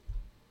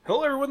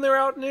Hello everyone there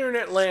out in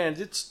internet land.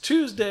 It's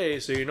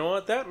Tuesday, so you know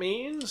what that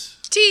means.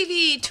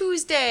 TV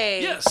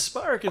Tuesday! Yes,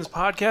 Spirakin's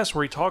podcast where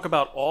we talk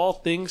about all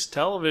things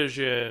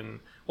television.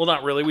 Well,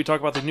 not really. We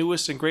talk about the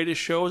newest and greatest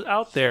shows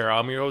out there.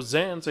 I'm your host,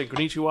 Zan, saying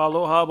konnichiwa,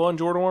 aloha,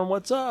 bonjour,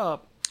 what's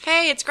up?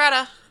 Hey, it's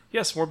Greta.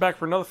 Yes, we're back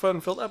for another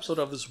fun-filled episode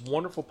of this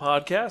wonderful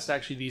podcast,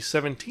 actually the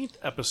 17th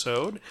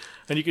episode.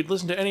 And you could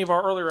listen to any of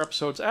our earlier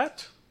episodes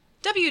at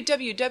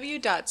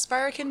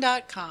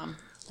www.spirakin.com.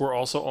 We're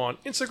also on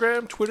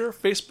Instagram, Twitter,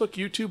 Facebook,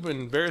 YouTube,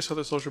 and various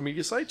other social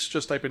media sites.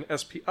 Just type in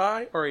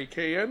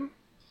SPIRAKN,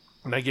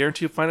 and I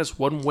guarantee you'll find us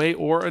one way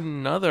or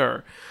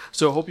another.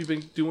 So I hope you've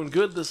been doing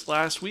good this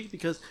last week,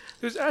 because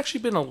there's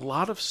actually been a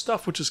lot of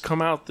stuff which has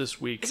come out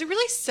this week. Is it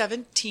really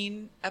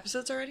 17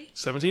 episodes already?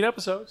 17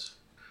 episodes.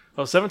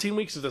 Oh, 17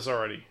 weeks of this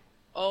already.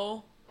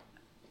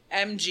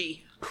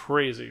 OMG.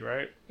 Crazy,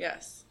 right?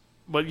 Yes.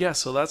 But yeah,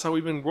 so that's how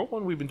we've been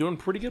rolling. We've been doing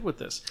pretty good with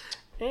this.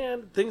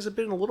 And things have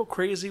been a little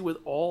crazy with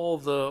all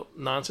the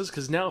nonsense,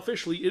 because now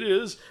officially it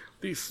is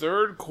the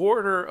third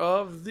quarter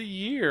of the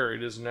year.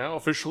 It is now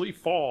officially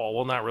fall.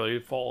 Well, not really.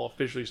 Fall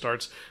officially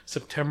starts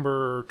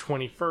September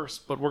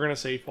 21st, but we're going to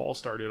say fall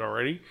started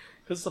already,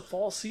 because it's the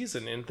fall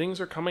season and things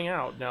are coming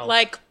out now.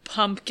 Like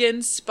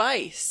pumpkin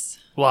spice.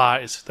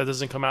 Lies. That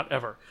doesn't come out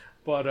ever.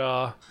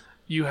 But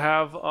you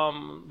have,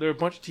 there are a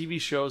bunch of TV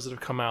shows that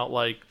have come out,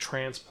 like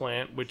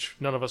Transplant, which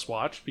none of us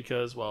watched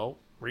because, well,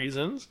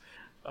 reasons.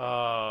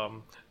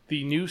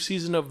 The new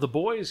season of The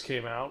Boys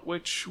came out,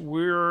 which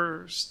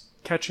we're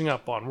catching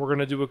up on. We're going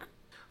to do a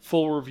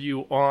full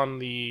review on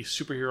the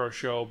superhero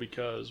show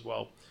because,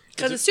 well...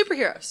 Because it's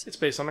superheroes. It's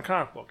based on a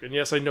comic book. And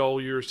yes, I know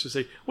you're to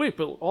say, wait,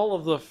 but all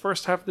of the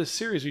first half of this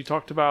series we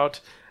talked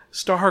about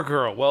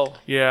Stargirl. Well,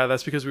 yeah,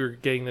 that's because we were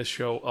getting this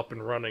show up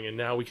and running, and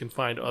now we can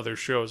find other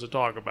shows to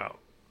talk about.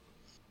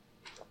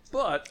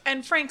 But...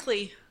 And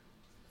frankly...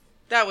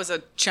 That was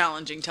a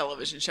challenging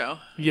television show.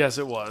 Yes,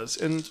 it was.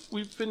 And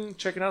we've been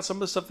checking out some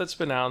of the stuff that's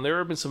been out. And there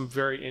have been some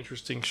very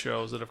interesting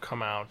shows that have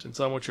come out, and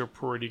some which are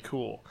pretty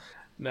cool.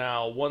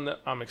 Now, one that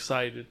I'm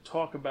excited to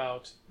talk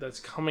about that's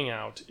coming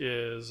out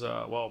is,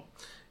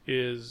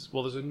 there's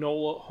a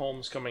Nola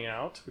Holmes coming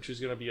out, which is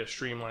going to be a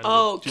streamlined.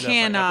 Oh,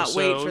 cannot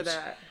wait for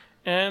that.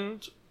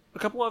 And a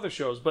couple other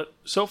shows. But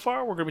so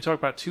far, we're going to be talking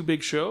about two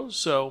big shows.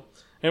 So...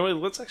 Anyway,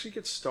 let's actually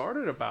get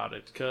started about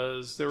it,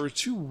 because there were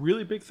two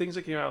really big things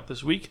that came out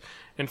this week.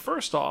 And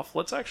first off,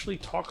 let's actually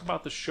talk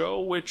about the show,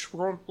 which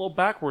we're going a little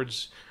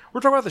backwards. We're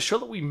talking about the show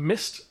that we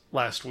missed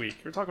last week.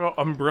 We're talking about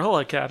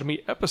Umbrella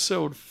Academy,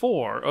 Episode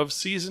 4 of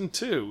Season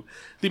 2,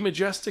 The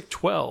Majestic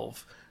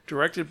 12,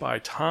 directed by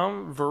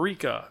Tom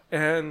Verica.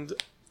 And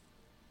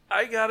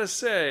I gotta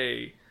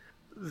say,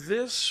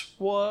 this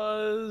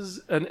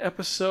was an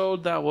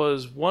episode that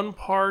was one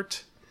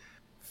part...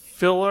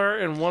 filler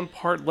and one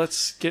part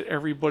let's get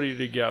everybody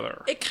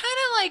together. It kind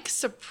of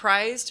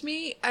surprised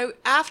me.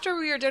 After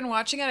we were done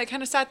watching it, I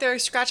kind of sat there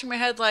scratching my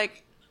head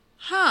like,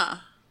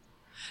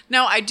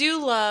 Now, I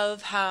do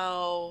love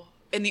how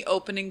in the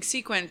opening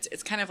sequence,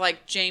 it's kind of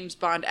like James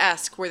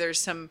Bond-esque, where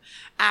there's some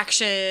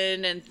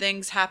action and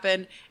things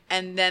happen,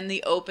 and then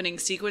the opening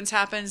sequence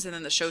happens, and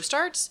then the show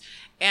starts.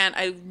 And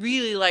I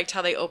really liked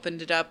how they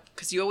opened it up,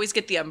 because you always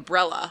get the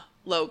umbrella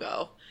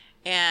logo.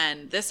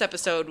 And this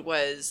episode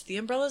was The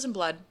Umbrellas in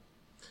Blood.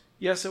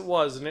 Yes, it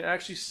was, and it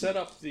actually set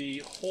up the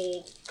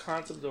whole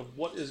concept of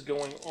what is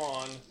going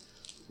on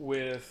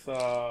with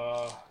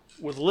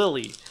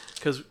Lily,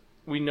 because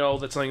we know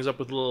that something's up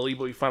with Lily,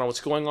 but we find out what's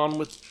going on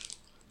with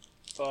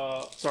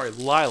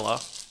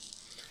Lila.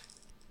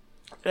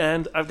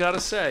 And I've got to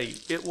say,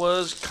 it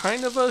was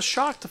kind of a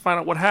shock to find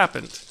out what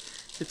happened.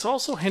 It's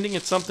also hinting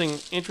at something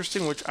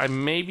interesting, which I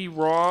may be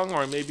wrong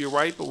or I may be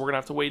right, but we're gonna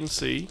have to wait and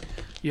see.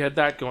 You had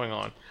that going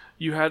on.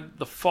 You had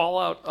the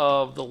fallout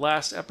of the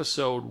last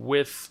episode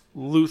with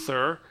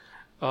Luther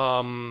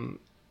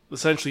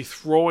essentially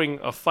throwing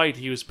a fight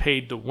he was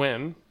paid to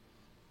win.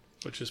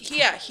 Which is...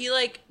 Yeah, he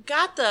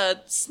got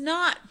the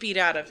snot beat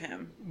out of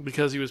him.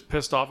 Because he was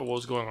pissed off at what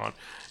was going on.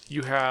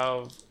 You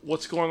have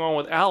what's going on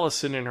with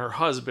Allison and her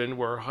husband,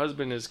 where her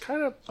husband is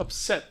kind of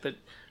upset that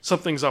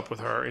something's up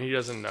with her and he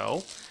doesn't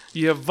know.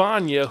 You have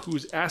Vanya,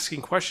 who's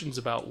asking questions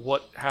about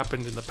what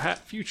happened in the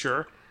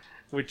future,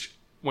 which...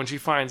 when she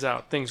finds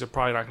out, things are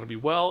probably not going to be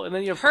well. And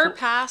then you have... her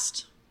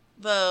past,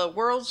 the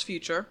world's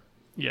future.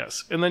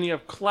 Yes. And then you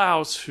have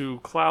Klaus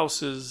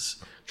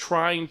is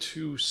trying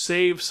to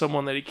save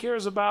someone that he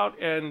cares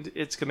about, and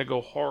it's going to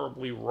go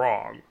horribly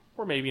wrong.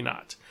 Or maybe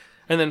not.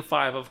 And then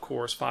 5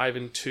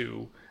 and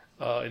 2,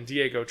 and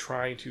Diego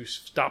trying to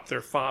stop their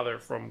father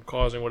from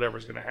causing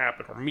whatever's going to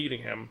happen, or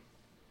meeting him.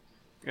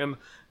 And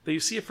they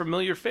see a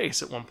familiar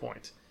face at one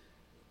point.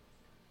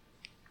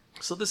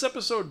 So this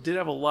episode did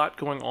have a lot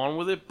going on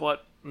with it,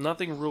 but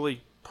nothing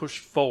really pushed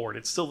forward.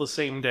 It's still the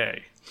same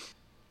day.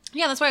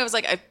 Yeah, that's why I was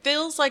like, it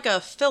feels like a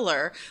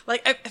filler.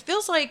 It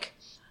feels like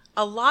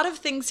a lot of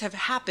things have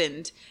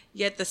happened,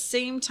 yet at the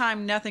same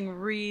time, nothing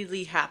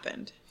really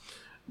happened.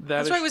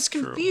 That's why I was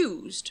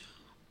confused.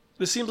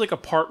 This seems like a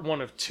part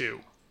 1 of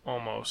 2,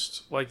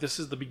 almost. Like this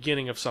is the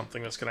beginning of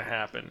something that's going to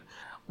happen.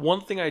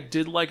 One thing I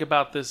did like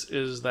about this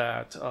is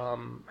that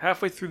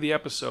halfway through the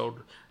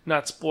episode,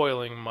 not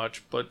spoiling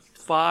much, but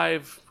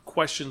Five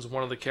questions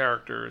one of the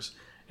characters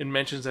and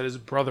mentions that his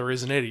brother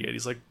is an idiot.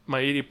 He's like,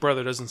 my idiot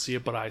brother doesn't see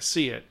it, but I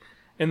see it.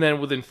 And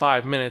then within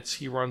 5 minutes,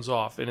 he runs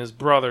off, and his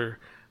brother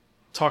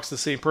talks to the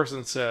same person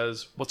and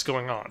says, what's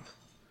going on?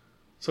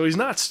 So he's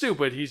not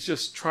stupid, he's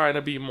just trying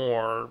to be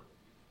more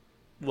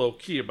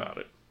low-key about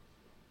it.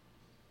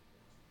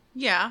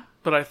 Yeah.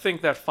 But I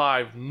think that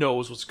Five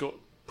knows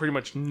pretty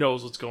much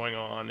knows what's going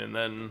on, and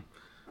then...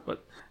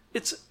 But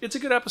it's a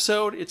good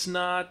episode. It's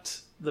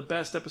not the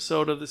best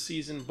episode of the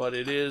season, but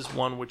it is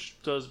one which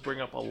does bring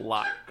up a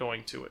lot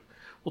going to it.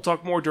 We'll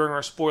talk more during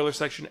our spoiler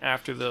section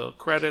after the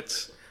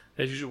credits.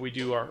 As usual, we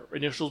do our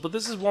initials, but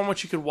this is one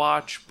which you could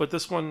watch, but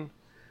this one...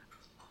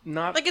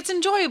 Not like, it's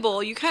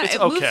enjoyable. You kind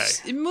of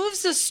it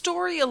moves the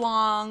story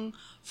along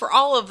for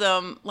all of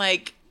them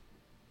like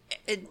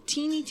a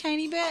teeny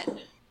tiny bit.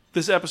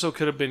 This episode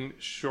could have been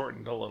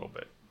shortened a little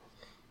bit.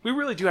 We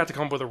really do have to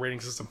come up with a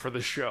rating system for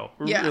this show.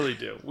 We really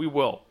do. We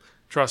will.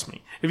 Trust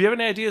me. If you have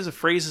any ideas of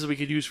phrases we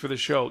could use for the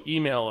show,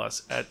 email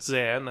us at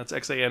Xan, that's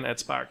Xan at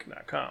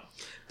Spark.com.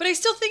 But I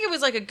still think it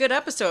was like a good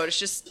episode. It's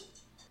just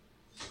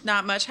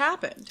not much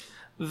happened.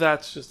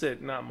 That's just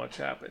it. Not much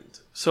happened.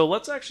 So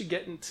let's actually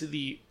get into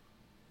the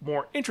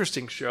more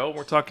interesting show.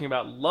 We're talking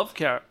about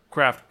Lovecraft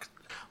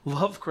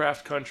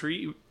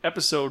Country,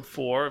 episode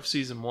 4 of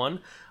season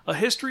 1, A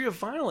History of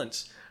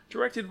Violence,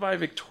 directed by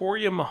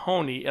Victoria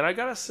Mahoney. And I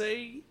gotta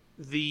say,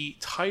 the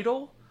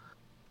title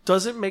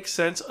doesn't make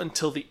sense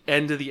until the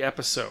end of the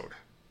episode,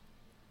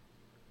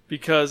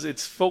 because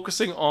it's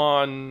focusing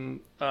on,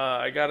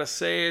 I gotta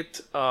say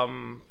it,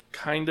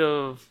 kind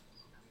of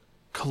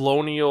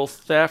colonial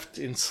theft,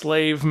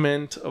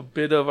 enslavement, a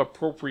bit of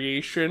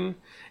appropriation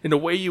in a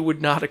way you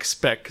would not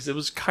expect, because it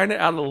was kind of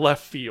out of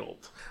left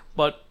field.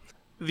 But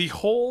the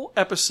whole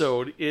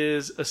episode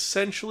is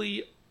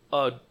essentially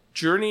a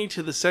journey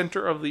to the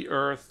center of the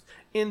earth,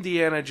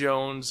 Indiana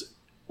Jones,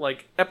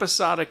 like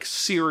episodic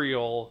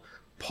serial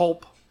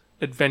pulp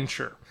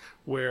adventure,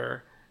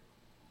 where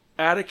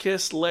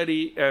Atticus,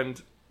 Letty,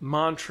 and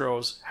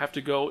Montrose have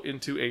to go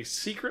into a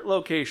secret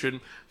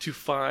location to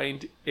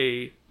find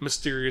a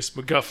mysterious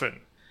MacGuffin.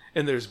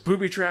 And there's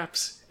booby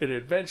traps and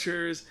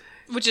adventures.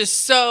 Which is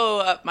so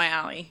up my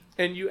alley.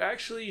 And you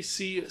actually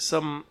see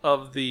some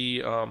of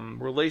the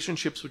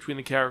relationships between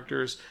the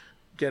characters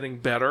getting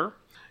better.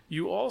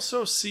 You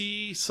also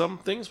see some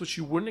things which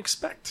you wouldn't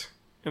expect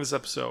in this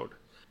episode.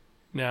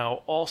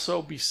 Now,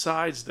 also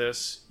besides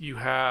this, you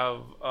have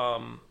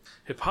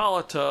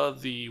Hippolyta,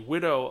 the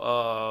widow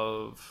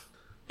of...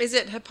 Is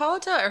it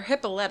Hippolyta or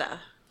Hippolyta?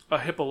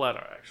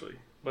 Hippolyta, actually.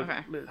 But okay.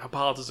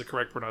 Hippolyta is the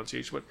correct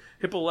pronunciation. But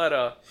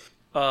Hippolyta,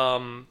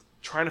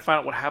 trying to find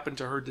out what happened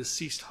to her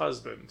deceased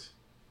husband.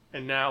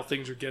 And now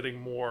things are getting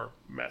more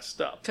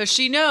messed up. Because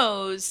she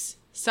knows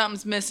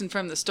something's missing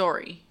from the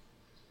story.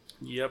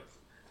 Yep.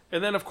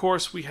 And then, of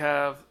course, we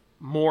have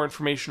more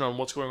information on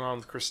what's going on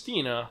with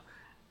Christina.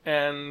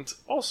 And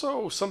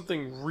also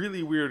something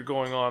really weird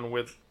going on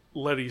with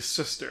Letty's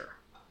sister.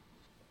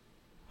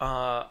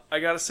 I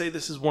gotta say,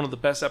 this is one of the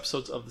best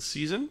episodes of the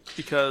season,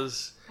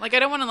 because... Like, I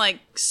don't want to,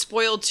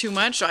 spoil too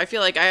much, so I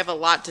feel like I have a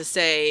lot to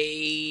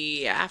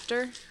say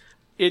after.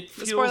 It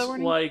feels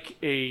like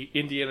a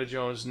Indiana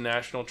Jones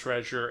National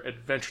Treasure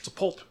adventure.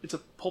 It's a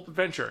pulp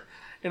adventure.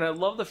 And I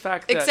love the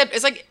fact that... Except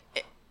it's like...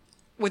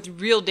 with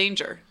real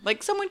danger.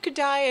 Like, someone could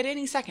die at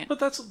any second. But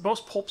that's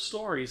most pulp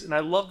stories, and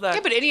I love that...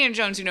 Yeah, but Indiana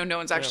Jones, no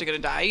one's actually going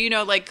to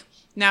die. Like,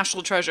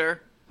 National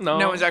Treasure,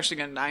 no one's actually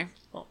going to die.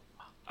 Well,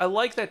 I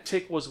like that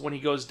Tick was when he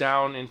goes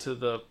down into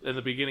in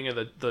the beginning of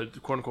the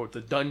quote-unquote,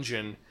 the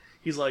dungeon,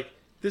 he's like,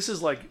 this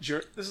is like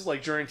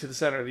Journey to the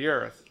Center of the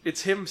Earth.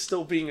 It's him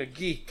still being a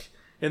geek,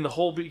 and the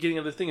whole beginning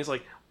of the thing is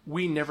like,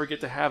 we never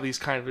get to have these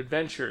kind of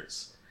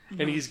adventures.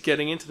 Mm-hmm. And he's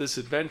getting into this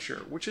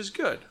adventure, which is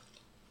good.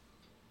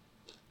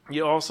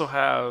 You also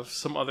have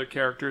some other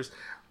characters.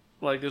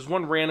 Like, there's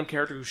one random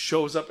character who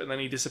shows up and then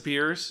he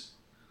disappears.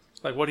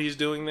 Like, what he's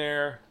doing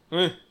there.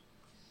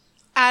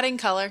 Adding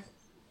color.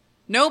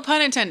 No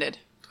pun intended.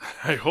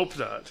 I hope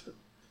not.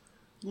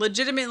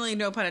 Legitimately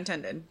no pun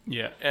intended.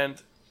 Yeah,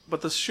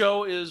 but the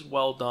show is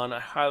well done. I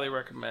highly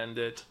recommend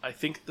it. I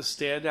think the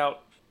standout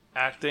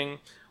acting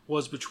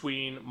was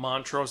between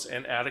Montrose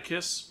and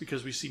Atticus,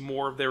 because we see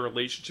more of their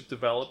relationship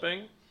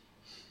developing.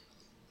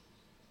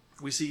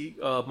 We see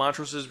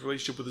Montrose's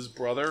relationship with his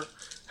brother,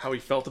 how he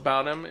felt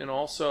about him, and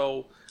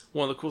also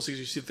one of the cool things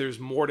you see that there's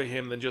more to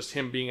him than just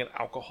him being an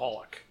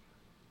alcoholic.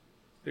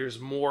 There's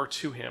more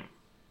to him,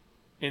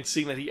 and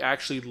seeing that he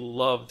actually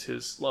loves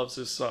his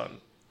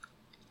son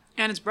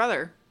and his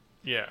brother.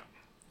 Yeah,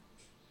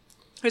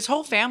 his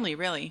whole family,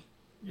 really.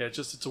 Yeah,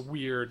 it's a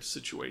weird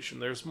situation.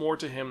 There's more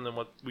to him than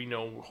what we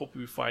know.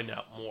 Hopefully, we find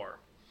out more.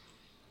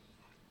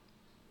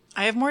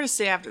 I have more to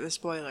say after the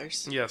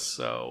spoilers. Yes,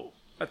 so.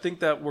 I think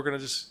that we're going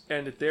to just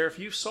end it there. If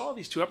you saw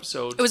these 2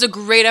 episodes... It was a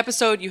great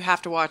episode. You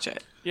have to watch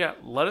it. Yeah,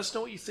 let us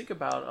know what you think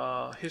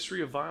about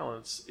History of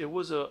Violence. It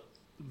was a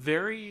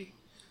very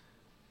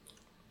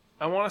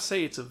I want to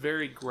say it's a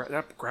very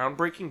not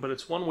groundbreaking, but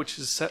it's one which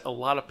has set a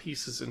lot of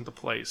pieces into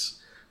place.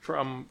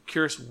 I'm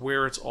curious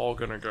where it's all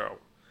going to go.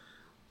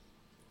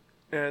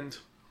 And,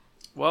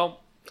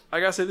 well, I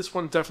got to say this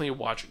one, definitely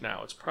watch it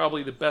now. It's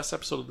probably the best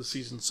episode of the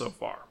season so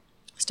far.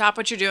 Stop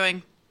what you're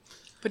doing.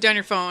 Put down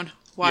your phone.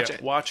 Watch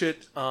it. Watch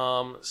it.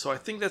 So I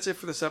think that's it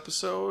for this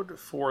episode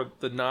for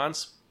the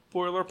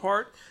non-spoiler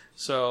part.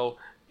 So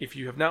if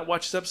you have not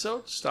watched this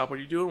episode, stop what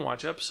you're doing,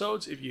 watch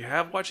episodes. If you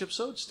have watched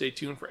episodes, stay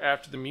tuned for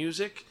After the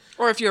Music.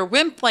 Or if you're a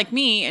wimp like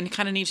me and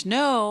kind of need to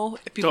know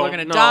if people are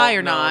going to die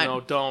or not. No,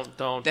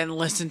 don't. Then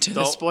listen to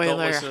the spoiler. Don't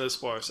listen to the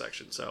spoiler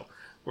section. So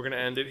we're going to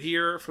end it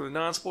here for the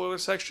non-spoiler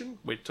section.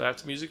 Wait till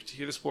After the Music to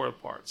hear the spoiler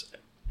parts.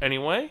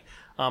 Anyway,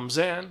 I'm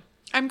Zan.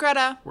 I'm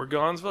Greta. We're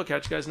Gonzville.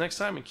 Catch you guys next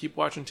time and keep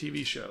watching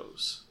TV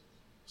shows.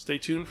 Stay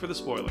tuned for the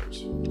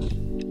spoilers.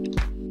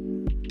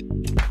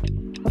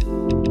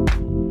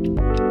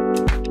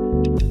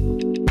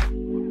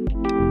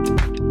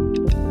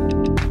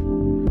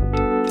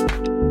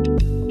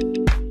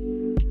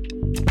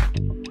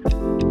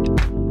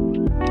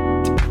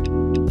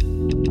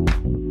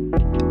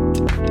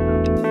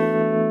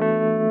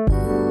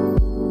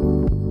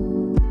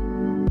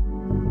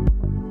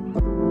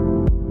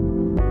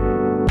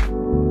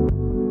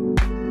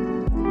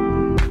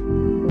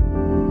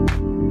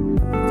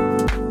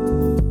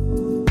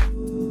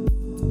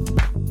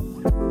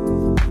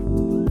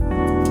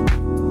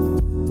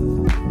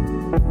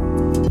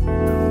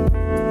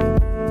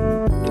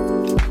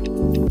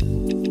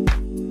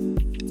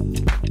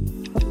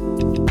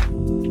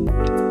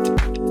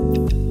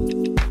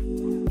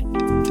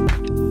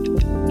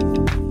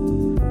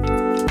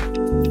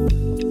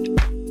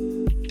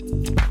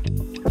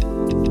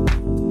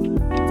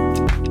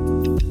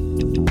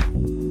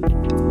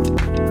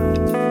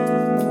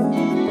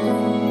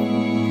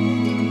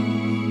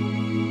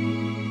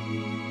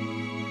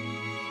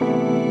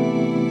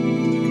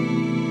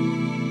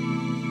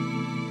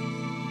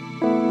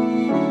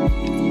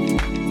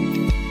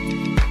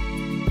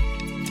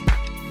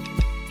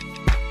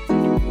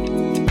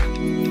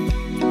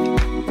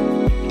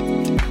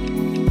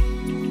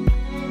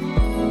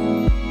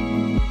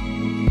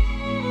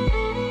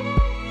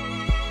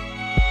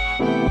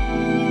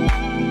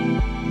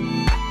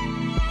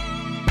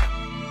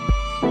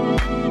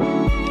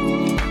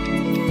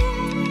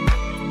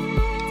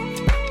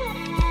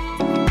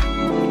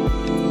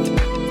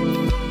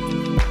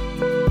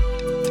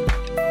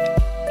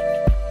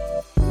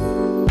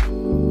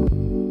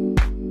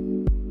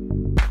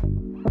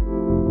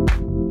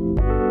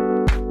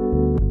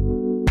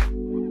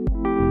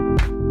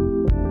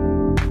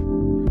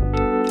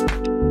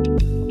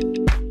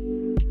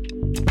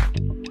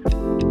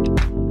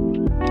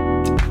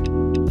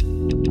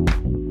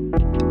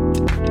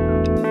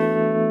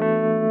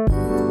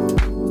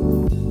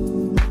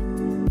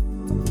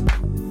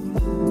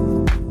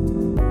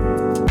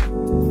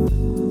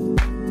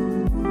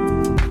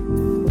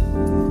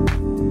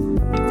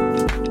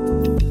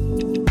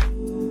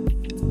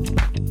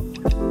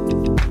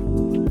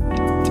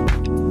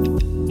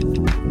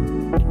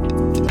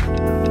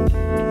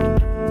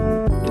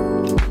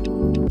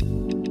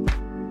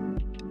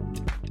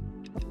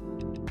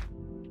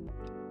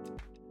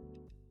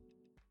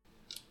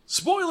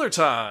 Spoiler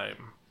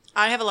time!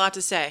 I have a lot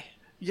to say.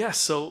 Yes,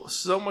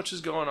 so much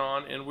is going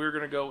on, and we're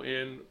going to go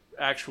in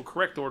actual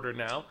correct order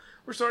now.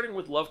 We're starting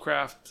with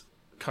Lovecraft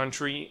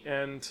Country,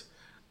 and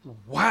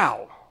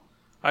wow!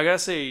 I gotta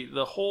say,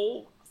 the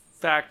whole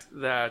fact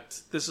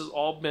that this has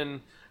all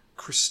been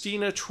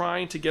Christina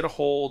trying to get a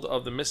hold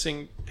of the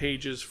missing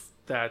pages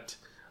that,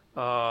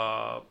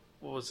 what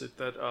was it,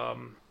 that,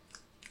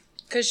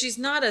 Because she's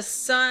not a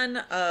son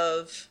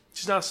of...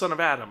 She's not a son of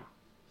Adam,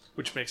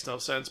 which makes no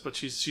sense, but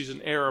she's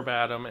an heir of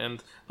Adam,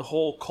 and the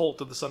whole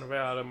cult of the son of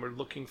Adam are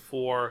looking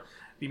for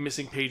the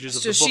missing pages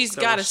of the book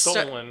that were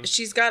stolen.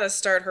 She's got to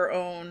start her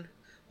own...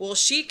 Well,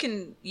 she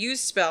can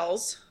use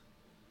spells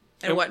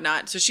and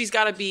whatnot, so she's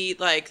got to be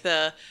like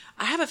the...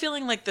 I have a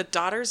feeling like the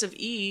daughters of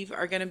Eve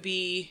are going to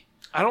be...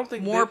 I don't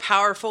think more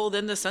powerful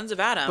than the sons of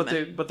Adam.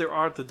 But there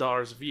are the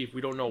daughters of Eve.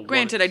 We don't know.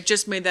 Granted, I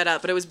just made that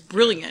up, but it was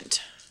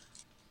brilliant.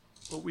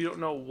 But we don't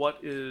know what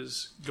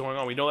is going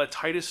on. We know that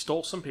Titus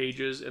stole some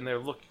pages, and they're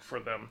looking for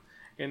them.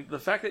 And the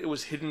fact that it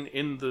was hidden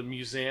in the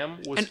museum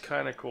was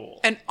kind of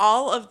cool. And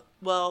all of...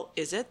 Well,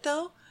 is it,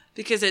 though?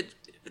 Because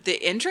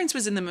the entrance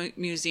was in the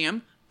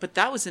museum, but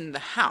that was in the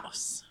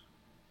house.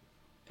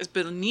 It's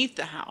beneath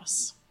the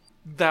house.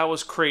 That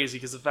was crazy,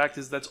 because the fact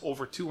is that's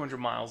over 200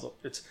 miles.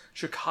 It's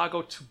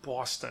Chicago to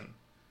Boston.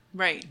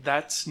 Right.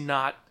 That's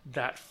not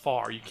that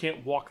far. You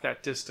can't walk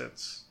that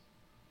distance.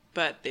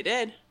 But they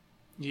did.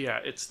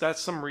 Yeah,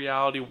 that's some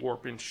reality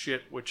warp and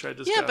shit, which I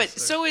just... Yeah, but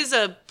so is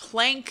a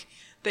plank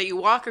that you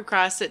walk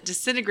across that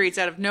disintegrates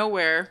out of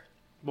nowhere.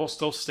 While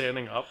still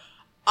standing up.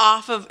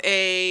 Off of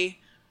a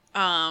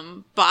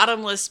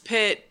bottomless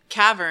pit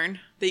cavern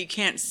that you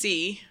can't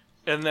see.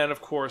 And then,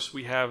 of course,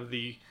 we have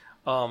the...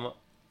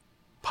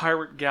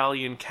 pirate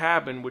galleon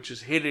cabin, which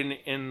is hidden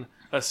in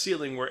a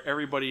ceiling where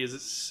everybody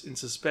is in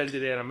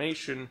suspended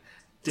animation,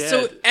 dead.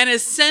 So, and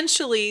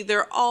essentially,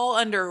 they're all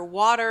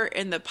underwater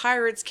in the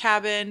pirate's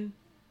cabin.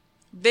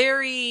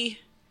 Very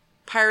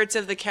Pirates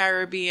of the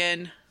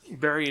Caribbean.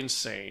 Very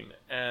insane.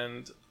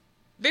 And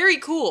very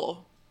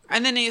cool.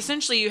 And then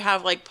essentially you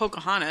have like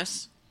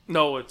Pocahontas.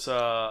 No, it's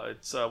what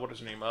is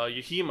her name?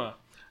 Yahima,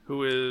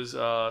 who is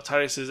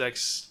Titus's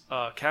ex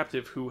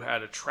captive, who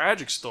had a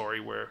tragic story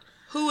where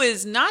who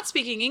is not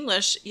speaking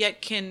English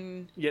yet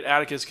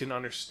Atticus can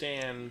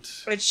understand,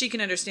 and she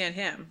can understand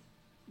him.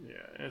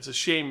 Yeah, and it's a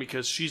shame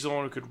because she's the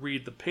one who could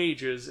read the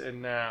pages,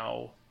 and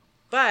now.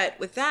 But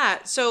with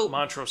that, so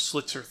Montrose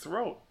slits her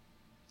throat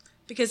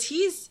because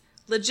he's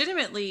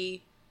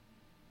legitimately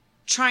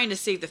trying to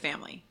save the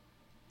family.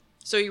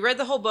 So he read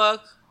the whole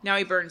book. Now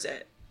he burns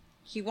it.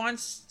 He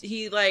knows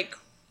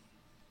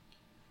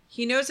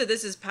that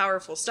this is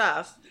powerful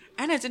stuff.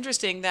 And it's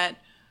interesting that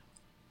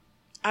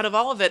out of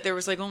all of it, there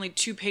was like only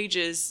 2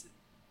 pages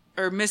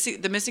or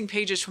the missing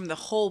pages from the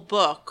whole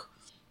book.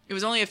 It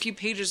was only a few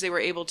pages they were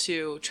able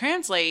to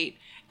translate,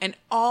 and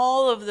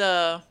all of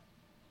the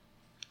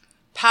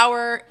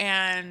power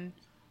and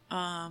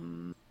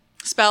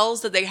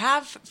spells that they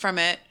have from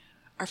it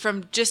are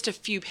from just a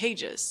few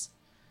pages.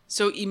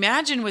 So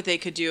imagine what they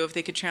could do if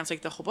they could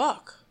translate the whole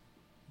book.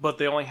 But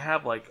they only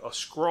have like a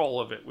scroll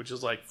of it, which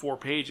is like 4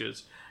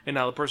 pages, and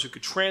now the person who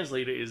could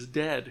translate it is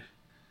dead.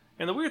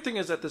 And the weird thing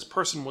is that this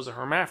person was a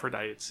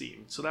hermaphrodite, it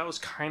seemed. So that was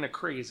kind of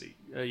crazy.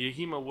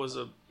 Yahima was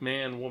a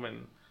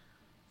man-woman.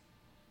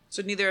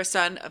 So neither a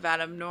son of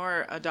Adam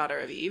nor a daughter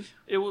of Eve.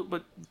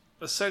 But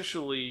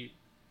essentially,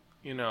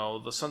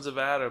 the sons of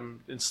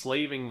Adam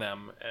enslaving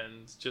them,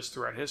 and just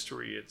throughout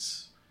history,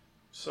 it's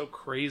so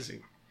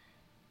crazy.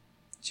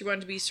 She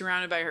wanted to be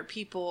surrounded by her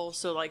people,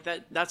 so like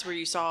that's where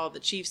you saw the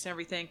chiefs and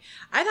everything.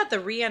 I thought the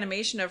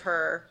reanimation of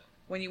her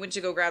when you went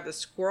to go grab the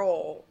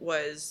scroll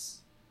was...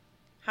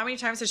 How many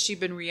times has she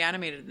been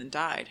reanimated and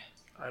died?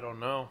 I don't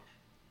know.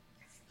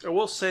 I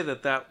will say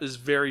that is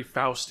very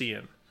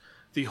Faustian.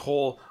 The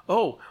whole,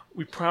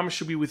 we promise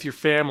you'll be with your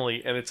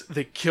family, and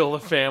they kill the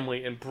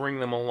family and bring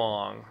them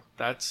along.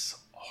 That's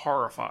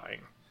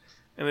horrifying.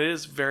 And it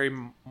is very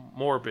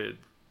morbid.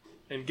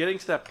 And getting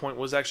to that point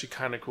was actually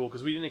kind of cool,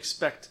 because we didn't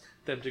expect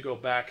them to go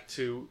back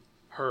to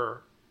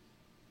her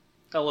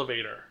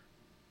elevator.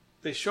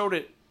 They showed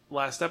it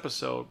last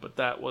episode, but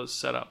that was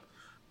set up.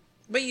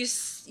 But you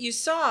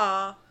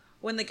saw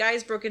when the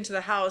guys broke into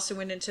the house and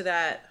went into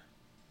that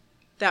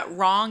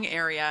wrong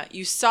area,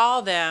 you saw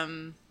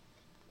them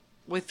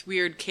with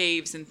weird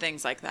caves and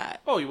things like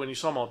that. Oh, when you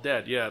saw them all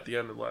dead, yeah, at the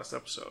end of the last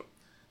episode.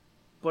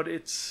 But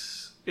it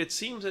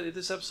seems that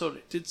this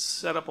episode did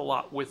set up a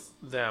lot with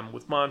them,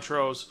 with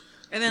Montrose.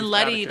 And then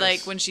Letty,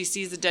 like, when she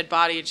sees the dead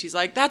body and she's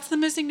like, that's the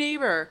missing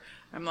neighbor.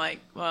 I'm like,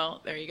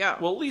 well, there you go.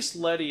 Well, at least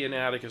Letty and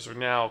Atticus are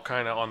now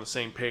kind of on the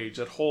same page.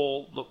 Most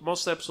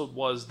of the episode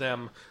was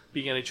them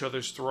being at each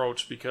other's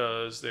throats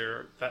because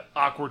that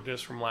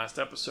awkwardness from last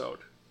episode.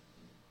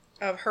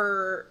 Of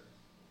her,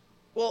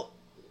 well...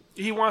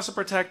 He wants to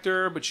protect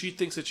her, but she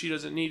thinks that she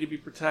doesn't need to be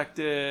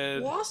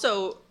protected. Well,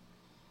 also,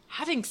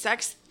 having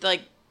sex,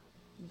 like,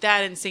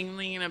 that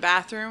insanely in a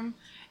bathroom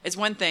is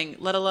one thing,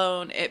 let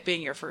alone it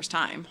being your first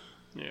time.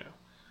 Yeah.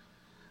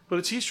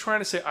 But he's trying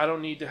to say, I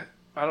don't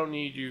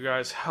need you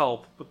guys'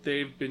 help, but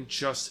they've been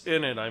just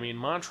in it. I mean,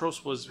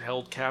 Montrose was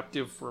held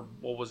captive for,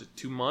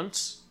 2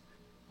 months?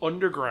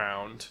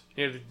 Underground.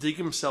 He had to dig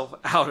himself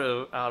out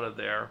of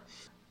there.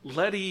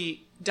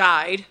 Letty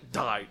died.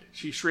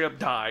 She straight up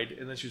died,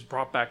 and then she was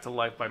brought back to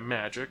life by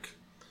magic.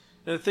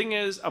 And the thing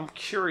is, I'm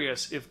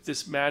curious if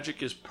this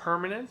magic is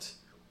permanent,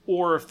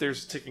 or if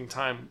there's a ticking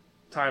time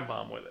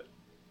bomb with it.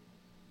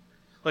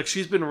 Like,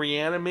 she's been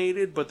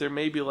reanimated, but there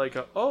may be like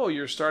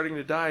you're starting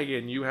to die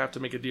again. You have to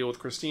make a deal with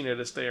Christina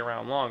to stay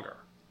around longer.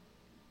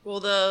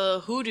 Well,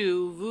 the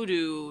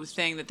voodoo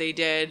thing that they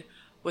did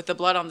with the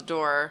blood on the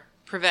door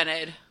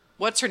prevented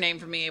what's-her-name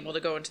from being able to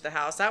go into the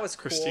house. That was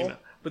cool. Christina.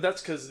 But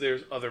that's because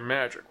there's other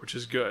magic, which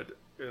is good.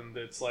 And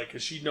it's like,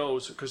 because she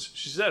knows, because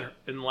she said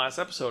in the last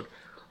episode,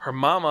 her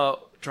mama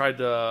tried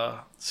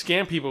to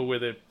scam people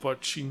with it,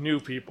 but she knew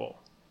people.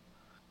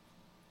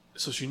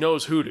 So she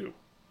knows hoodoo.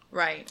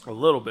 Right. A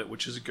little bit,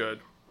 which is good.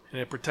 And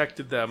it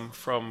protected them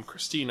from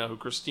Christina, who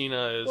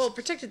Christina is... Well, it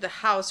protected the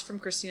house from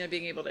Christina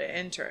being able to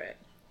enter it.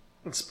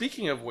 And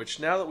speaking of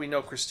which, now that we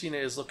know Christina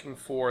is looking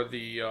for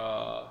the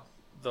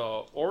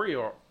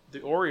Oriori,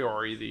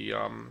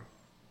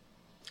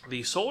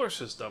 the solar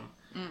system,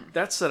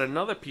 that set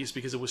another piece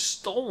because it was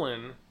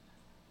stolen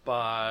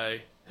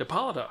by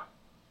Hippolyta.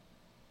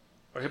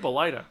 Or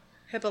Hippolyta.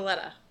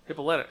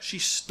 Hippolyta. She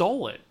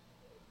stole it.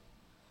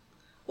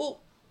 Well...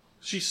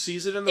 She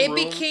sees it in the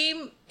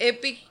room.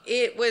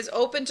 It was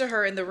open to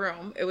her in the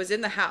room. It was in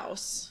the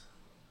house.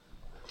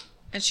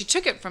 And she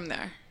took it from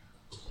there.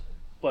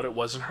 But it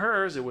wasn't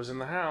hers. It was in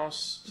the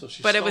house. So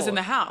But it was in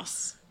the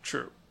house.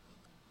 True.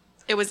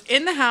 It was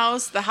in the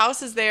house. The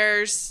house is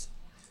theirs.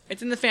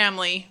 It's in the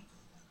family.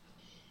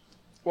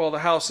 Well,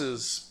 the house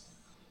is...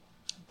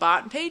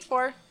 bought and paid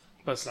for.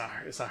 But it's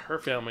not her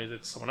family.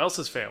 It's someone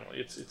else's family.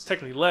 It's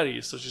technically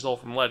Letty's, so she stole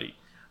from Letty.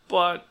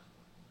 But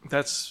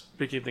that's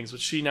picking things,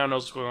 but she now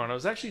knows what's going on. I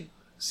was actually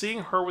seeing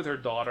her with her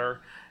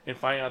daughter and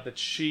finding out that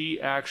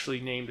she actually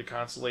named a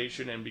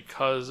constellation, and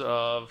because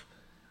of,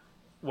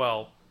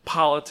 well,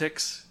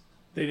 politics,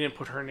 they didn't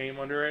put her name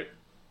under it.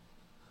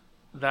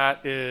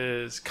 That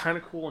is kind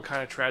of cool and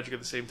kind of tragic at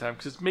the same time,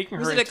 because it's making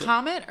her... Was it a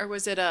comet, or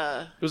was it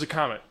a... It was a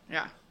comet.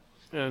 Yeah.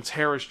 And it's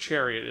Hera's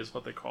chariot is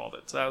what they called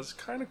it. So that was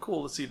kind of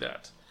cool to see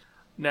that.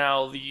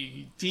 Now,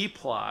 the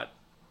D-plot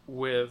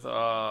with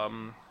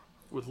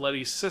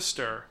Letty's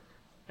sister,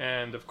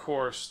 and, of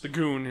course, the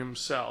goon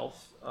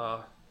himself.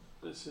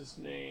 Is his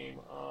name?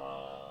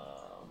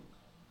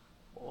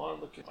 Hold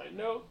on, look at my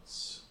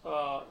notes.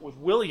 With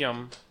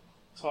William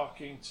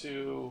talking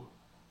to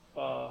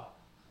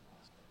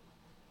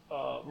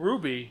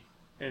Ruby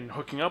and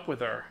hooking up with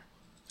her.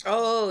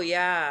 Oh,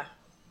 yeah.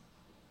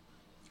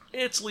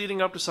 It's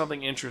leading up to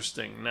something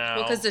interesting now.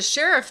 Well, because the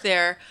sheriff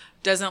there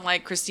doesn't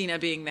like Christina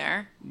being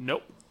there.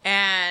 Nope.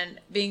 And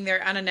being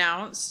there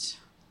unannounced.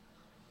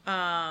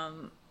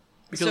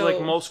 Because like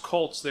most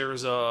cults,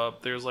 there's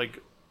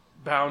like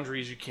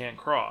boundaries you can't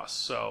cross.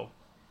 So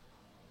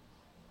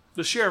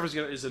the sheriff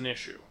is an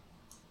issue.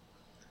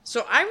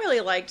 So I really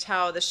liked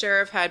how the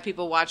sheriff had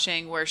people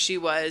watching where she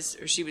was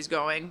or she was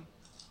going.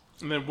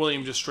 And then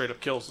William just straight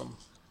up kills them.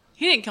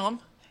 He didn't kill him.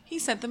 He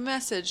sent the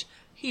message.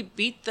 He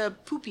beat the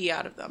poopy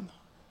out of them.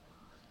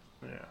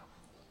 Yeah.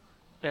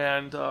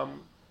 And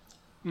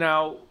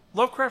now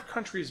Lovecraft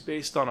Country is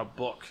based on a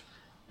book.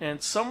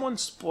 And someone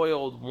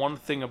spoiled one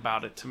thing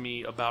about it to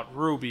me about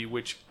Ruby,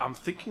 which I'm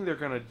thinking they're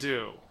going to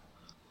do.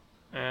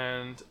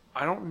 And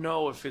I don't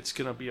know if it's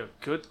going to be a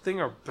good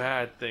thing or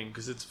bad thing,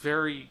 because it's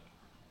very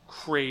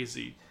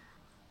crazy.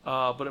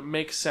 But it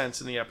makes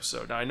sense in the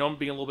episode. Now, I know I'm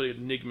being a little bit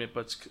enigmatic,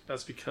 but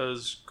that's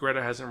because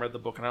Greta hasn't read the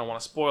book and I don't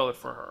want to spoil it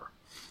for her.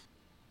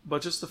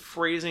 But just the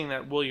phrasing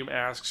that William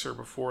asks her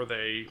before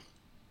they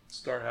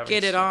start having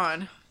Get it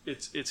on.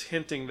 It's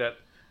hinting that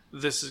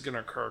this is going to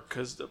occur,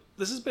 because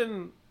this has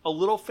been a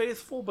little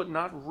faithful, but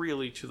not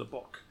really to the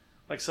book.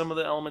 Like, some of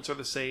the elements are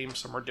the same,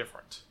 some are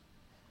different.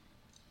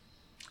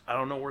 I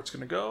don't know where it's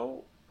going to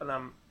go, and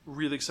I'm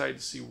really excited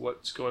to see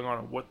what's going on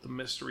and what the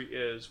mystery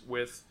is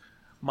with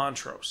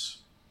Montrose.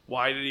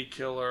 Why did he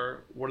kill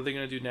her? What are they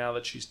going to do now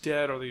that she's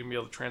dead? Are they going to be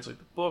able to translate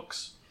the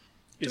books?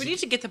 Do we need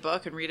to get the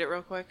book and read it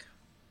real quick?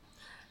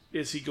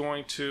 Is he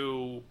going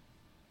to...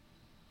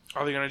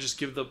 Are they going to just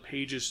give the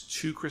pages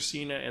to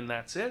Christina and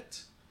that's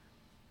it?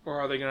 Or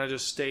are they going to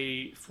just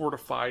stay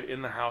fortified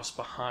in the house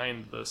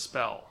behind the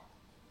spell?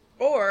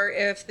 Or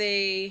if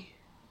they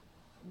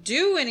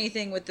do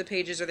anything with the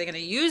pages, are they going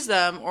to use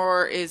them?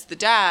 Or is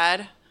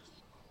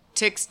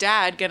Tick's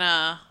dad, going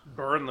to...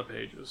 Burn the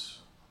pages.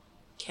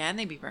 Can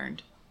they be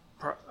burned?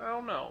 I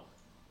don't know.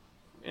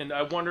 And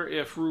I wonder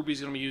if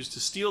Ruby's going to be used to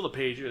steal the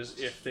pages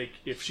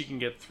if she can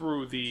get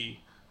through the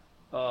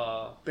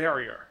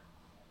barrier.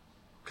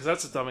 Because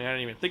that's something I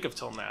didn't even think of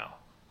till now.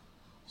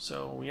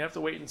 So we have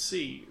to wait and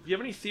see. If you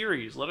have any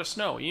theories, let us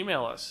know.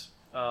 Email us,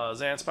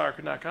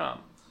 zanspiraken.com.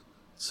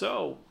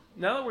 So,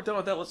 now that we're done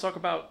with that, let's talk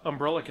about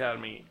Umbrella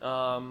Academy.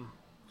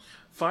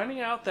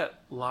 Finding out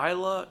that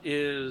Lila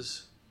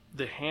is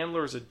the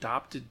handler's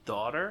adopted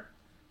daughter,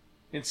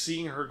 and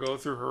seeing her go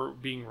through her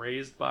being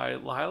raised by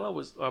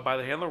by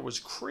the handler was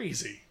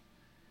crazy.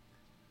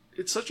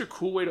 It's such a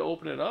cool way to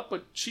open it up,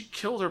 but she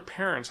killed her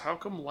parents. How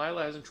come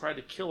Lila hasn't tried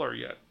to kill her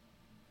yet?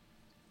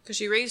 Because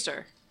she raised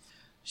her.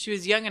 She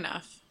was young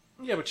enough.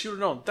 Yeah, but she would have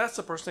known that's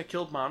the person that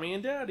killed mommy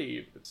and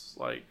daddy. It's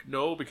like,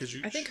 no, because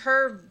I think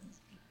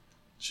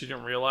she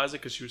didn't realize it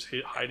because she was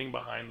hiding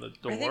behind the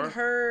door. I think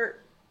her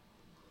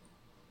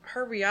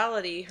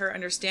reality, her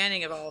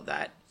understanding of all of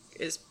that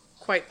is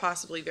quite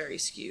possibly very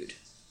skewed.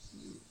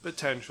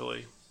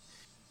 Potentially.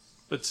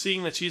 But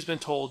seeing that she's been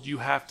told you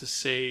have to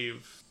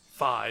save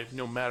 5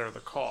 no matter the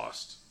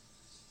cost.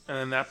 And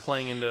then that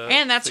playing into...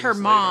 And that's her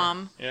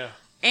mom. Later.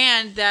 Yeah.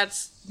 And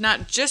that's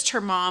not just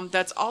her mom,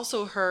 that's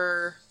also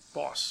her...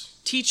 boss.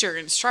 Teacher,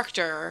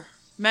 instructor,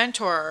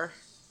 mentor,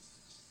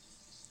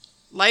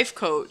 life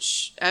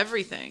coach,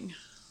 everything.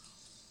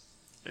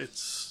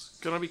 It's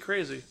gonna be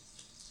crazy.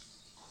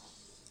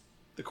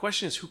 The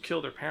question is, who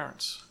killed her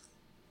parents?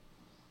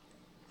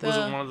 Was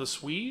it one of the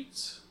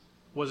Swedes?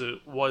 Was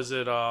it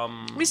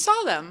We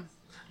saw them.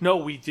 No,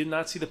 we did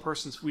not see the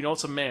person. We know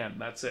it's a man.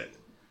 That's it.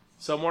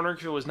 So I'm wondering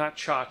if it was not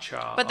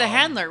Cha-Cha. But the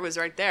handler was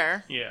right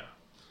there. Yeah.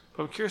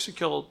 But I'm curious who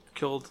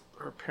killed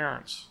her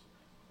parents.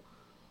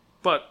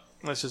 But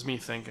that's just me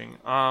thinking.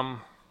 But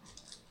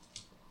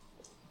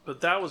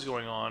that was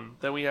going on.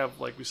 Then we have,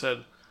 like we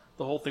said,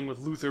 the whole thing with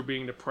Luther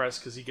being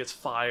depressed because he gets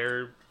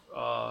fired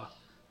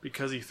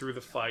because he threw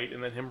the fight,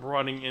 and then him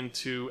running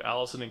into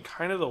Allison in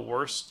kind of the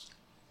worst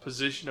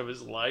position of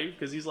his life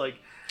because he's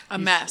a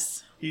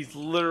mess. He's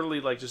literally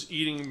like just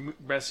eating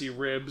messy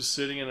ribs,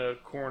 sitting in a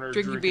corner,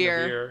 drinking a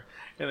beer,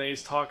 and then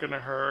he's talking to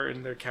her,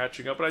 and they're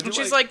catching up. And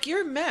she's like,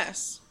 "You're a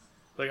mess."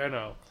 Like, I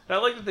know. And I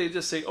like that they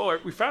just say, "Oh,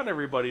 we found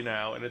everybody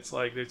now," and it's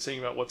like they're saying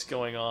about what's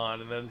going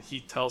on, and then he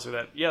tells her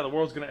that, "Yeah, the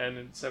world's going to end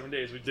in 7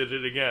 days. We did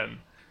it again."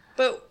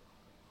 But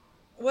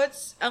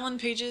what's Ellen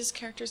Page's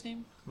character's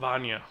name?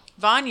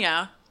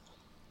 Vanya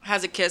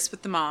has a kiss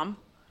with the mom.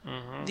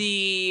 Mm-hmm.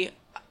 The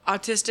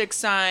autistic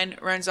son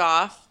runs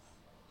off,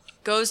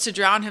 goes to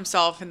drown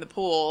himself in the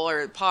pool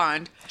or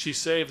pond. She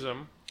saves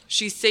him.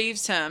 She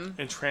saves him.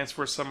 And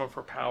transfers some of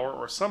her power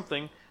or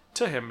something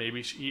to him.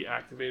 Maybe she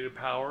activated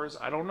powers.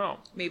 I don't know.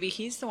 Maybe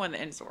he's the one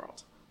that ends the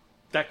world.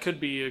 That could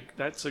be.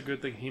 That's a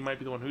good thing. He might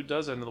be the one who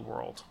does end the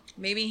world.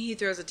 Maybe he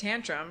throws a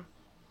tantrum.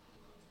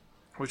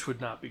 Which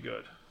would not be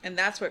good. And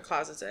that's what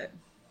causes it.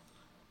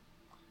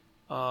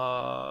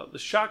 The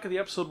shock of the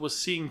episode was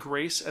seeing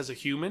Grace as a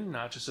human,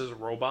 not just as a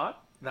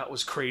robot. That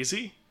was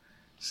crazy.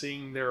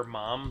 Seeing their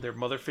mom, their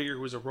mother figure,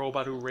 who was a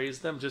robot who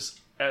raised them,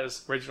 just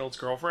as Reginald's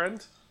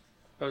girlfriend.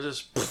 That was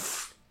just...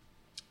 Poof.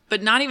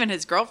 But not even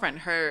his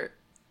girlfriend.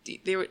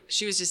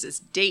 She was just his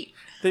date.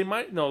 They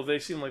might... No, they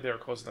seem like they were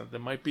close enough. They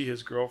might be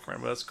his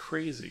girlfriend, but that's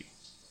crazy.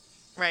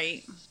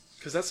 Right.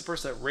 Because that's the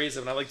person that raised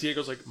him. And I like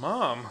Diego's like,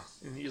 Mom.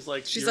 And he's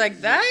like... She's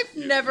like, I've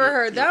never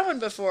heard that one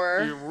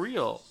before. You're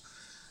real.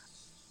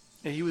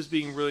 And he was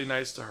being really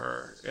nice to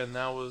her. And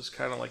that was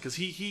kind of like... Because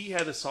he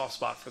had a soft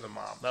spot for the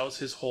mom. That was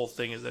his whole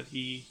thing, is that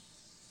he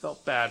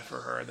felt bad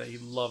for her. That he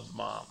loved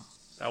Mom.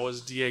 That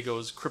was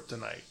Diego's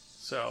kryptonite.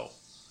 So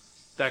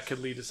that could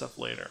lead to stuff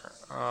later.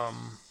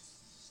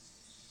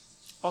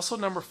 Also,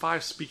 number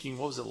 5 speaking...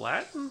 What was it?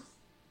 Latin?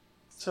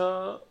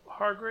 To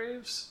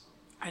Hargraves?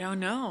 I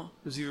don't know.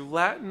 It was either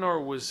Latin or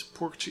it was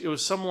Portuguese. It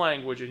was some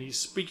language, and he's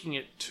speaking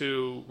it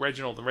to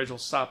Reginald, and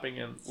Reginald's stopping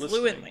and listening.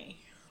 Fluently.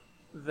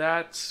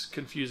 That's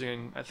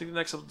confusing. I think the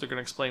next episode they're going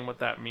to explain what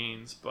that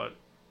means, but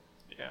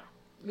yeah.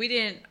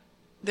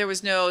 There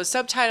was no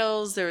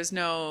subtitles, there was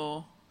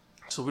no...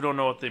 So we don't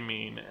know what they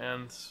mean.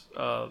 And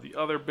the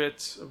other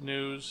bits of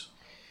news,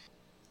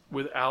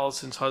 with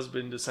Allison's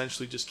husband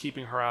essentially just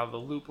keeping her out of the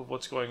loop of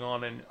what's going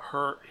on, and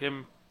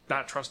him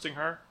not trusting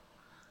her.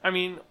 I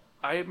mean...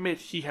 I admit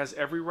he has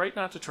every right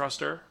not to trust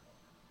her,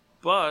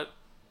 but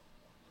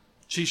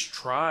she's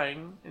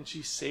trying, and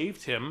she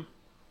saved him.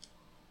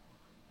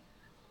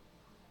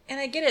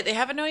 And I get it. They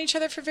haven't known each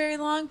other for very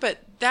long, but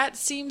that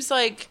seems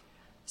like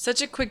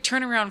such a quick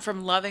turnaround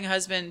from loving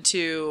husband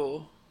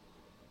to,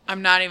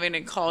 I'm not even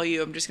going to call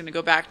you. I'm just going to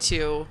go back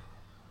to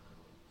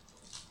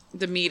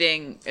the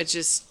meeting. It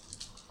just,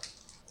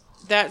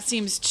 that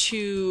seems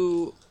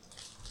too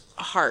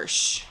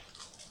harsh.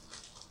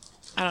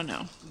 I don't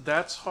know.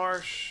 That's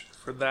harsh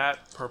for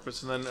that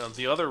purpose. And then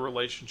the other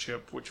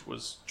relationship, which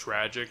was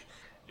tragic,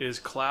 is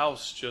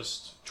Klaus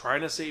just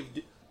trying to save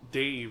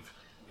Dave,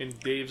 and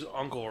Dave's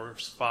uncle or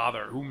his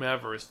father,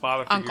 whomever, his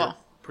father figure, uncle,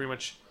 pretty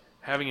much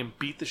having him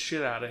beat the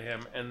shit out of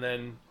him. And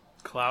then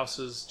Klaus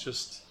is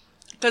just...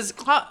 Because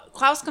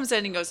Klaus comes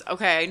in and goes,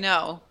 okay, I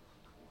know.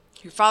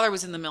 Your father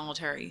was in the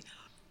military.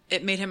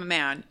 It made him a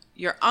man.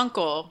 Your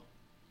uncle,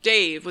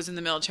 Dave, was in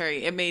the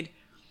military. It made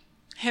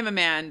him a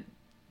man.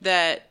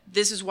 That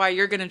this is why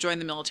you're going to join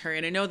the military.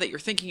 And I know that you're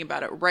thinking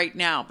about it right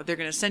now, but they're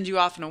going to send you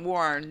off in a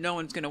war and no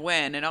one's going to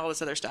win and all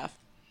this other stuff.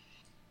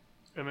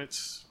 And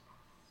it's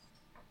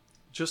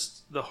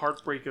just the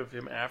heartbreak of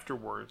him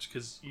afterwards,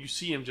 because you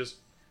see him just...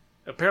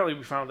 Apparently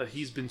we found that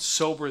he's been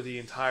sober the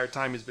entire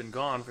time he's been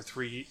gone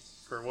for 8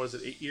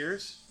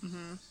 years?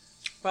 Mm-hmm.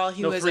 Well,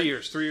 3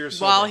 years. 3 years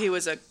sober. While he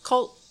was a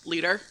cult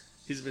leader.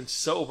 He's been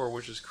sober,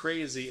 which is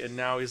crazy, and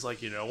now he's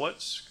like, you know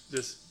what?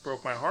 This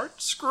broke my heart.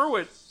 Screw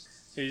it.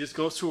 And he just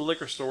goes to a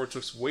liquor store, which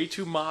looks way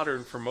too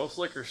modern for most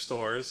liquor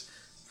stores.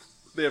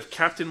 They have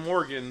Captain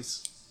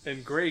Morgan's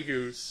and Grey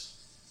Goose,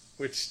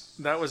 which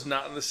that was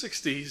not in the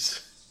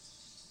 60s.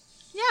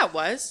 Yeah, it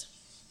was.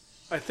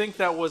 I think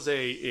that was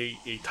a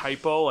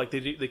typo. Like, they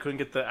couldn't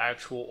get the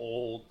actual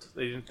old...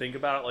 They didn't think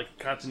about it. Like,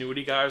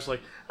 continuity guys were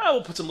like,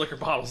 we'll put some liquor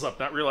bottles up,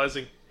 not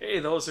realizing, hey,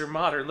 those are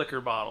modern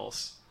liquor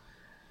bottles.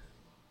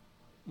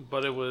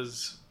 But it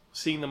was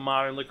seeing the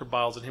modern liquor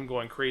bottles and him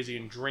going crazy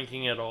and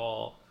drinking it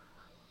all.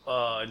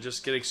 And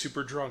just getting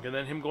super drunk, and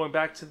then him going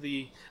back to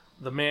the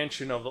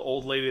mansion of the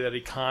old lady that he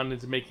conned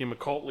into making him a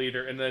cult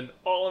leader, and then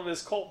all of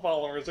his cult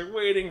followers are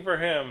waiting for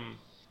him,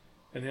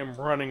 and him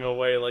running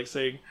away, like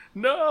saying,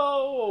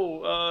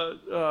 "No,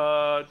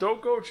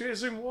 don't go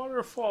chasing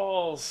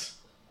waterfalls.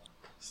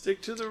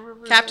 Stick to the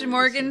river." Captain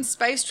Morgan's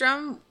Spice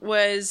Drum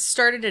was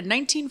started in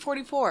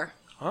 1944.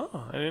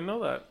 Oh, I didn't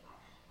know that.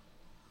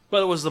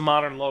 But it was the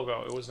modern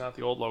logo. It was not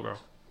the old logo.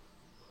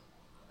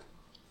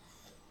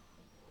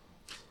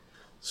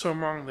 So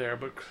I'm wrong there,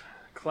 but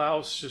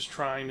Klaus just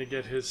trying to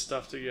get his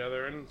stuff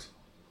together, and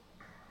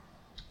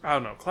I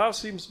don't know. Klaus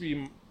seems to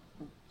be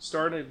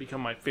starting to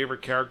become my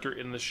favorite character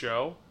in the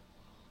show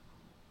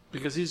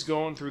because he's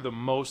going through the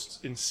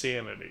most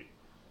insanity.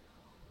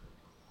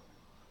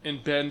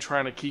 And Ben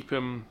trying to keep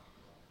him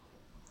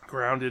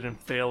grounded and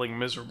failing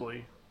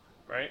miserably,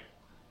 right?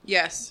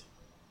 Yes.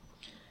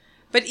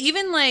 But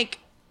even like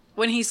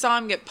when he saw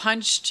him get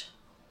punched,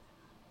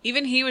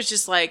 even he was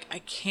just like, I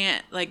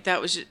can't, like, that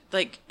was just,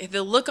 like,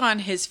 the look on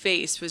his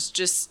face was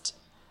just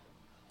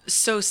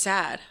so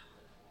sad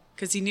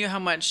because he knew how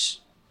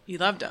much he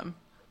loved him.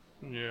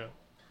 Yeah.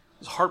 It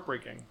was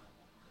heartbreaking.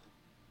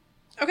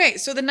 Okay,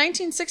 so the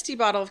 1960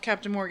 bottle of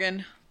Captain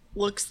Morgan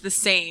looks the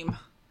same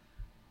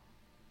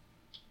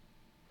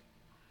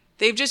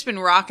They've just been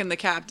rocking the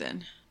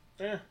captain.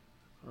 Yeah.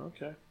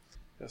 Okay.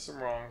 Guess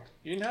I'm wrong.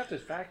 You didn't have to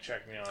fact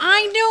check me on that.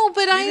 I know,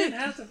 but You didn't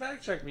have to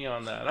fact check me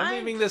on that. I'm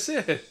leaving this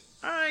in.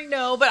 I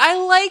know, but I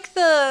like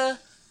the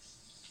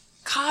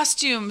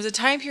costumes, the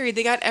time period.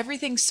 They got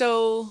everything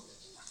so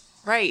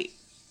right.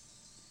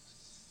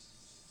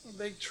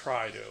 They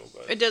try to,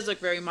 but It does look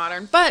very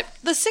modern. But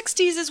the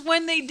 60s is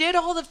when they did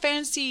all the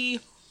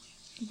fancy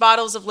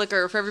bottles of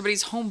liquor for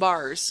everybody's home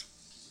bars.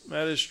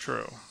 that is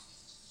true.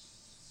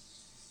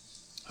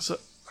 So,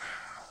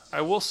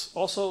 I will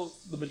also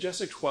the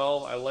Majestic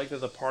 12. I like that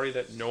the party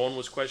that no one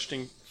was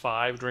questioning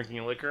 5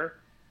 drinking liquor,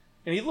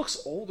 and he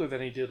looks older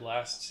than he did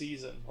last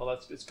season. Well,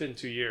 it's been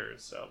 2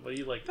 years, so but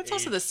he like. That's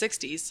also the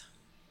 60s.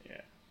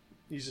 Yeah,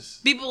 he's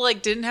just People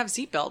didn't have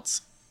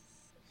seatbelts.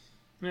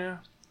 yeah.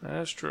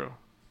 That's true.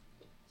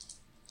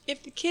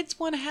 If the kids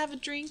want to have a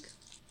drink,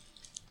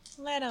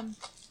 let them.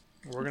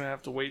 We're gonna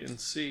have to wait and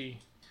see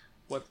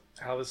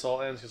how this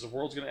all ends because the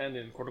world's gonna end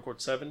in quote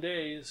unquote 7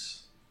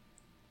 days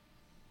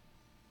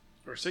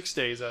or 6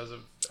 days as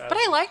of. But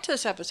I liked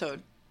this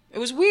episode. It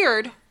was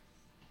weird.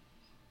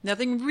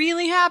 Nothing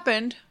really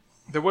happened.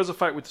 There was a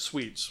fight with the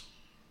Swedes,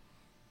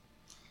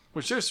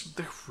 which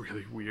they're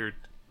really weird.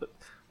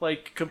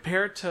 Like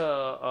compared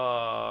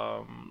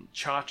to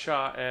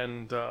Cha-Cha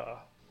and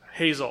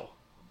Hazel.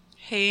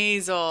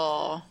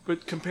 Hazel.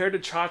 But compared to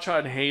Cha-Cha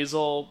and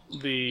Hazel,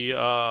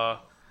 the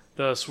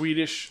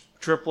Swedish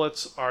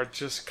triplets are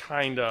just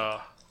kind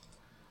of.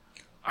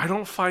 I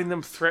don't find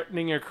them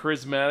threatening or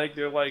charismatic.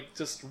 They're like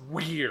just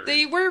weird.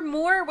 They were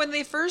more, when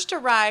they first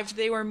arrived,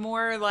 they were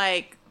more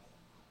like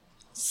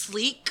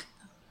sleek.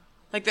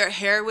 Like their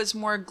hair was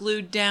more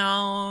glued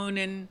down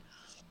and.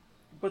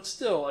 But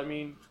still, I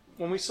mean,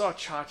 when we saw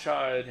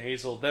Cha-Cha and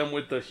Hazel, them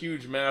with the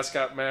huge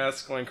mascot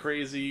mask going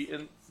crazy,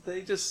 and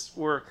they just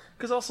were.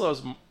 Because also,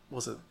 that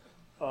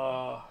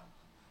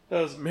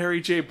was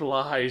Mary J.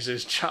 Blige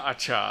as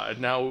Cha-Cha, and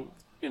now,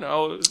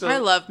 I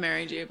love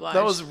Mary J. Blige.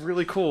 that was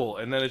really cool.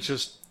 And then it's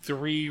just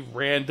 3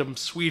 random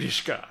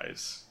Swedish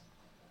guys.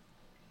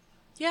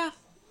 Yeah.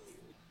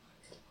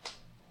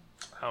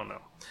 I don't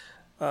know.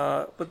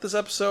 But this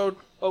episode,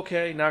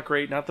 okay, not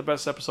great, not the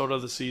best episode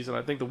of the season.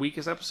 I think the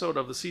weakest episode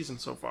of the season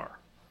so far.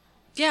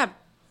 Yeah.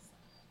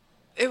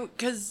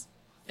 It's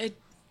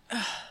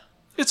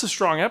a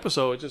strong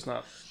episode, it's just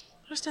not.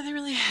 Just nothing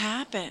really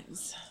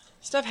happens.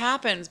 Stuff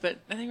happens, but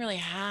nothing really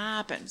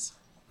happens.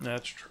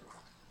 That's true.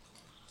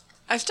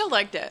 I still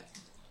liked it.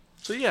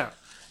 So yeah,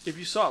 if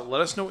you saw it, let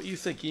us know what you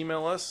think.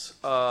 Email us,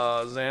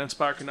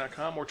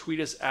 zan@spiraken.com, or tweet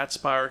us at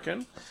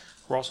Spiraken.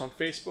 We're also on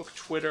Facebook,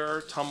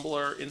 Twitter,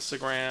 Tumblr,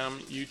 Instagram,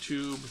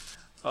 YouTube,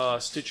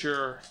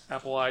 Stitcher,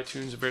 Apple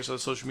iTunes, and various other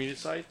social media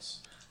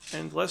sites.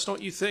 And let us know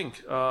what you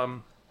think.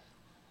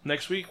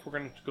 Next week, we're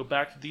going to go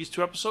back to these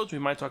 2 episodes. We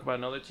might talk about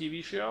another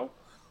TV show.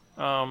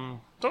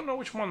 Don't know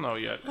which one, though,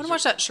 yet. I want to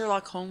watch that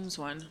Sherlock Holmes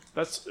one.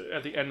 That's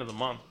at the end of the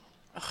month.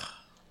 Ugh.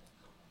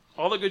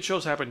 All the good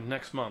shows happen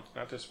next month,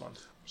 not this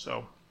month.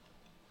 So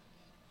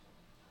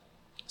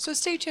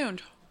stay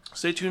tuned.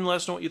 Stay tuned, let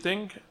us know what you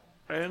think,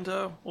 and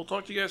we'll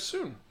talk to you guys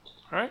soon.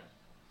 All right?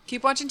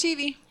 Keep watching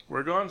TV.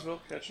 We're Gonzville.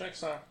 Catch you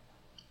next time.